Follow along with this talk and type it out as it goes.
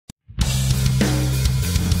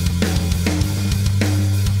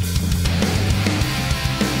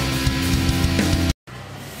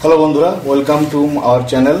Hello বন্ধুরা, welcome to our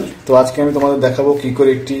channel. তো আজকে আমি তোমাদের দেখাবো কি করে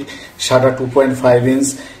একটি সাটা 2.5 ইঞ্চ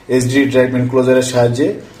এইচডি ড্রাইভ এনক্লোজারের সাহায্যে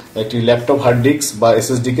একটি ল্যাপটপ হার্ড ডিস্ক বা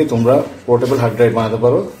এসএসডি কে তোমরা পোর্টেবল হার্ড ড্রাইভ বানাতে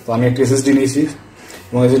পারো। তো আমি একটি এসএসডি নিয়েছি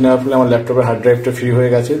এবং এসএসডি নেওয়ার ফলে আমার ল্যাপটপের হার্ড ড্রাইভটা ফ্রি হয়ে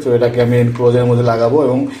গেছে। তো এটাকে আমি এনক্লোজারের মধ্যে লাগাবো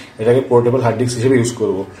এবং এটাকে পোর্টেবল হার্ড ডিস্ক হিসেবে ইউজ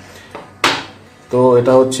করব। তো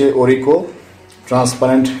এটা হচ্ছে ওরিকো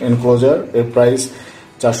ট্রান্সপারেন্ট এনক্লোজার, এর প্রাইস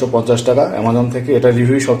 450 টাকা অ্যামাজন থেকে। এটা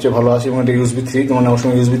রিভিউ সবচেয়ে ভালো আছে এবং এটা ইউএসবি 3, তোমরা নেওয়ার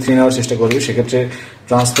সময় ইউএসবি 3 নেওয়ার চেষ্টা করবে, সেক্ষেত্রে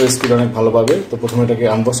ট্রান্সফার স্পিড অনেক ভালো পাবে। তো প্রথমে এটাকে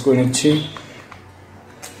আনবক্স করে নিচ্ছি।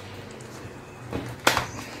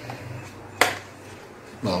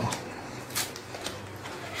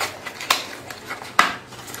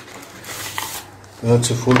 এটা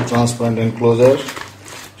হচ্ছে ফুল ট্রান্সপারেন্ট এনক্লোজার,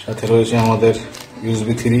 সাথে রয়েছে আমাদের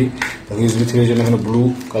ইউএসবি 3। ইউএসবি 3 এর জন্য এখানে ব্লু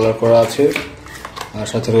কালার করা আছে, আর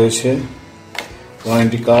সাথে রয়েছে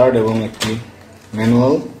ওয়ারেন্টি কার্ড এবং একটি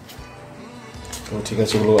ম্যানুয়াল। তো ঠিক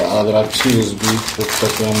আছে, এগুলো আলাদা রাখছি। ইউএসবি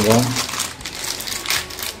পোর্টটাকে আমরা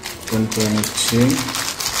ওপেন করে নিচ্ছি।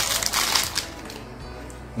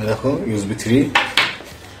 দেখো ইউএসবি 3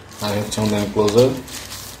 আর হচ্ছে আমাদের এনক্লোজার,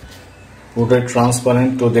 পুরোটাই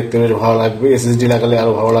ট্রান্সপারেন্ট। তো দেখতে বেশ ভালো লাগবে। এসএসডি লাগালে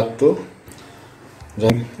আরো ভালো লাগতো।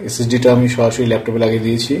 যাই, এসএসডিটা আমি সরাসরি ল্যাপটপে লাগিয়ে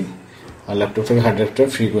দিয়েছি আর ল্যাপটপ থেকে হার্ড ড্রাইভটা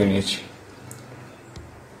ফ্রি করে নিয়েছি।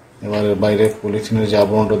 এবার বাইরে পলিথিনের যে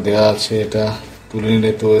আবরণটা দেওয়া আছে এটা তুলে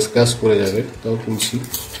নিলে তো স্ক্র্যাচ করে যাবে, তাও তুলছি।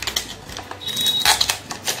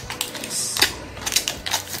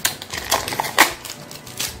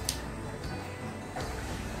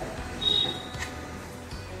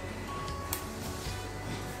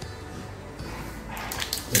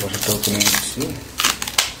 এবারটাও তুলে নিচ্ছি।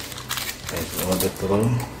 এবার দেখতে পারো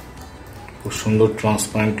খুব সুন্দর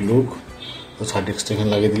ট্রান্সপারেন্ট লুক। তো হার্ড ডিস্কটা এখানে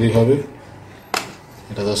লাগিয়ে দিলেই হবে।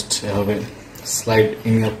 এটা জাস্ট এভাবে স্লাইড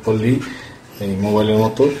ইন আপ করলেই এই মোবাইলের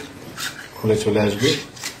মতো খুলে চলে আসবে।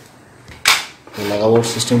 লাগাবার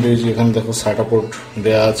সিস্টেমটা যে এখানে দেখো সাটা পোর্ট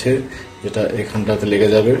দেওয়া আছে, যেটা এখানটাতে লেগে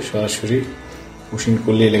যাবে, সরাসরি পুশিং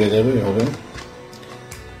করলেই লেগে যাবে এভাবে।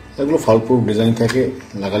 এগুলো ফলপ্রুফ ডিজাইন থাকে,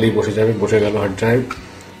 লাগালেই বসে যাবে। বসে গেল হার্ড ড্রাইভ।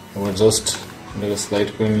 এবার জাস্ট এটাকে স্লাইড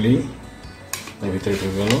করে নিলেই এর ভিতরে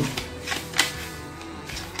ঢুকে গেল।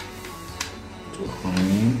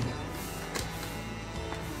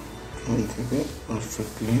 থেকে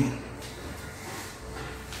পারফেক্টলি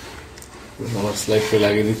আবার স্লাইড করে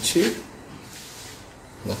লাগিয়ে দিচ্ছি।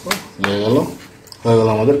 দেখো লেগে গেল, হয়ে গেল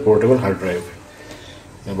আমাদের পোর্টেবল হার্ড ড্রাইভ।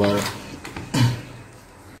 এবার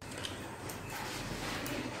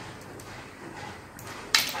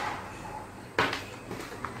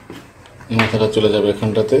মাথাটা চলে যাবে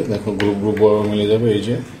এখানটাতে, দেখো গ্রুপ গ্রুপ বড় মিলে যাবে এই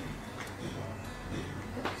যে।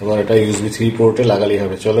 এবার এটা ইউএসবি 3 পোর্টে লাগালেই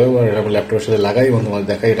হবে। চলো এবার এটা ল্যাপটপের সাথে লাগাই এবং তোমাদের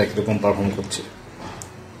দেখাই এটা কিরকম পারফর্ম করছে।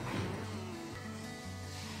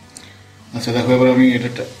 আচ্ছা দেখো, এবার আমি এটা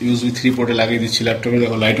ইউএসবি 3 পোর্টে লাগিয়ে দিচ্ছি ল্যাপটপে।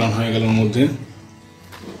 দেখো লাইট অন হয়ে গেল ওর মধ্যে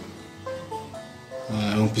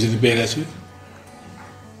এবং পিছিয়ে পেয়ে গেছে।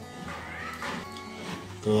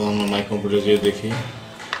 তো আমরা মাই কম্পিউটার যেয়ে দেখি।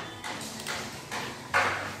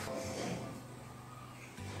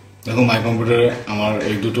 দেখো মাই কম্পিউটারে আমার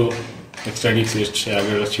এই দুটো এক্সট্রা ডিস্ক এসছে,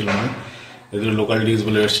 আগের ছিল না। এদের লোকাল ডিস্ক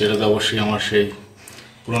বলে এসছে। এটাতে অবশ্যই আমার সেই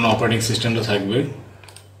পুরোনো অপারেটিং সিস্টেমটা থাকবে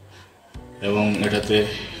এবং এটাতে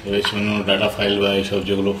রয়েছে অন্য ডাটা ফাইল বা এইসব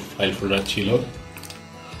যেগুলো ফাইল ফোল্ডার ছিল।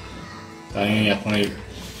 তাই আমি এখন এই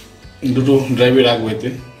দুটো ড্রাইভে রাখবো, এতে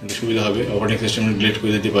সুবিধা হবে। অপারেটিং সিস্টেম ডিলিট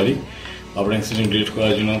করে দিতে পারি। অপারেটিং সিস্টেম ডিলিট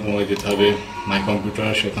করার জন্য তোমাকে যেতে হবে মাই কম্পিউটার,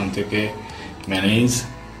 সেখান থেকে ম্যানেজ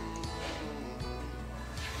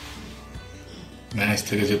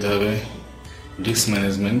থেকে যেতে হবে ডিস্ক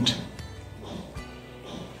ম্যানেজমেন্ট।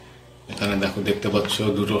 এখানে দেখো দেখতে পাচ্ছ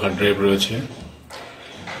দুটো হার্ড ড্রাইভ রয়েছে।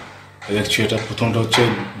 দেখছি এটা প্রথমটা হচ্ছে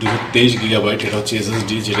 223 গিগাবাইট, এটা হচ্ছে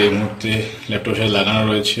এসএসডি, যেটা এই মুহূর্তে ল্যাপটপের সাথে লাগানো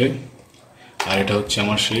রয়েছে। আর এটা হচ্ছে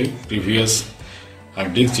আমার সেই প্রিভিয়াস হার্ড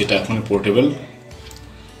ডিস্ক, যেটা এখন পোর্টেবল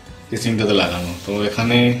কেসিংটাতে লাগানো। তো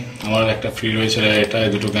এখানে আমার একটা ফ্রি রয়েছে, এটা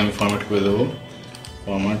দুটোকে আমি ফরম্যাট করে দেবো।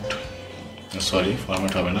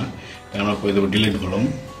 ফরম্যাট হবে না, আমরা করে দেবো ডিলিট ভলিউম।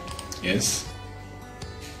 ইয়েস,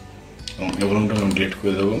 এবং এই ভলিউমটা আমি ডিলিট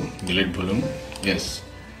করে দেবো, ডিলিট ভলিউম। ইয়েস।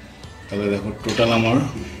 তাহলে দেখো টোটাল আমার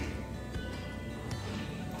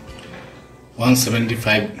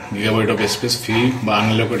 175 গিগাবাইট অফ স্পেস ফ্রি বা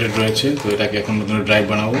আনঅ্যালোকেটেড রয়েছে। তো এটাকে এখন নতুন ড্রাইভ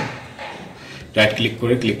বানাবো। রাইট ক্লিক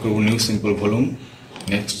করবো নিউ সিম্পল ভলিউম,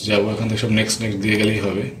 নেক্সট যাবো। এখান থেকে সব নেক্সট দিয়ে গেলেই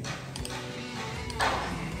হবে।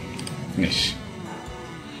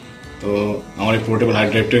 তো আমার এই পোর্টেবল হার্ড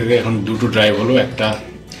ড্রাইভটাকে এখন দুটো ড্রাইভ হলো। একটা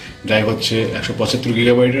ড্রাইভ হচ্ছে 175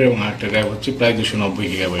 গিগাবাইটের এবং আরেকটা ড্রাইভ হচ্ছে প্রায় 290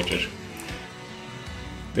 গিগাবাইটের।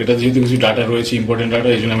 তো এটা যেহেতু কিছু ডাটা রয়েছে, ইম্পর্টেন্ট ডাটা,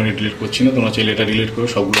 এই জন্য আমি ডিলিট করছি না। তোমরা চাইলে এটা ডিলিট করো,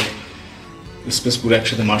 সবগুলো স্পেস পুরো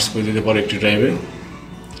একসাথে মার্জ করে দিতে পারো একটি ড্রাইভে।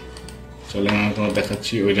 চলে আমি তোমার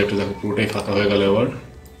দেখাচ্ছি। ওই ড্রাইভটা দেখো পুরোটাই ফাঁকা হয়ে গেল। এবার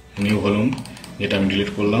নিউ ভলিউম, যেটা আমি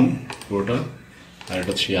ডিলিট করলাম পুরোটা, আর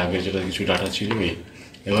এটা হচ্ছে আগের যেটা কিছু ডাটা ছিল এই।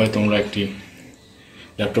 এবারে তোমরা একটি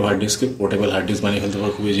laptop hard ডিস্কে portable hard disk বানিয়ে ফেলতে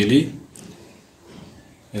পারো খুব ইজিলি।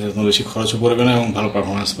 এতে তোমার বেশি খরচও পড়বে না এবং ভালো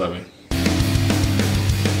পারফরমেন্স পাবে।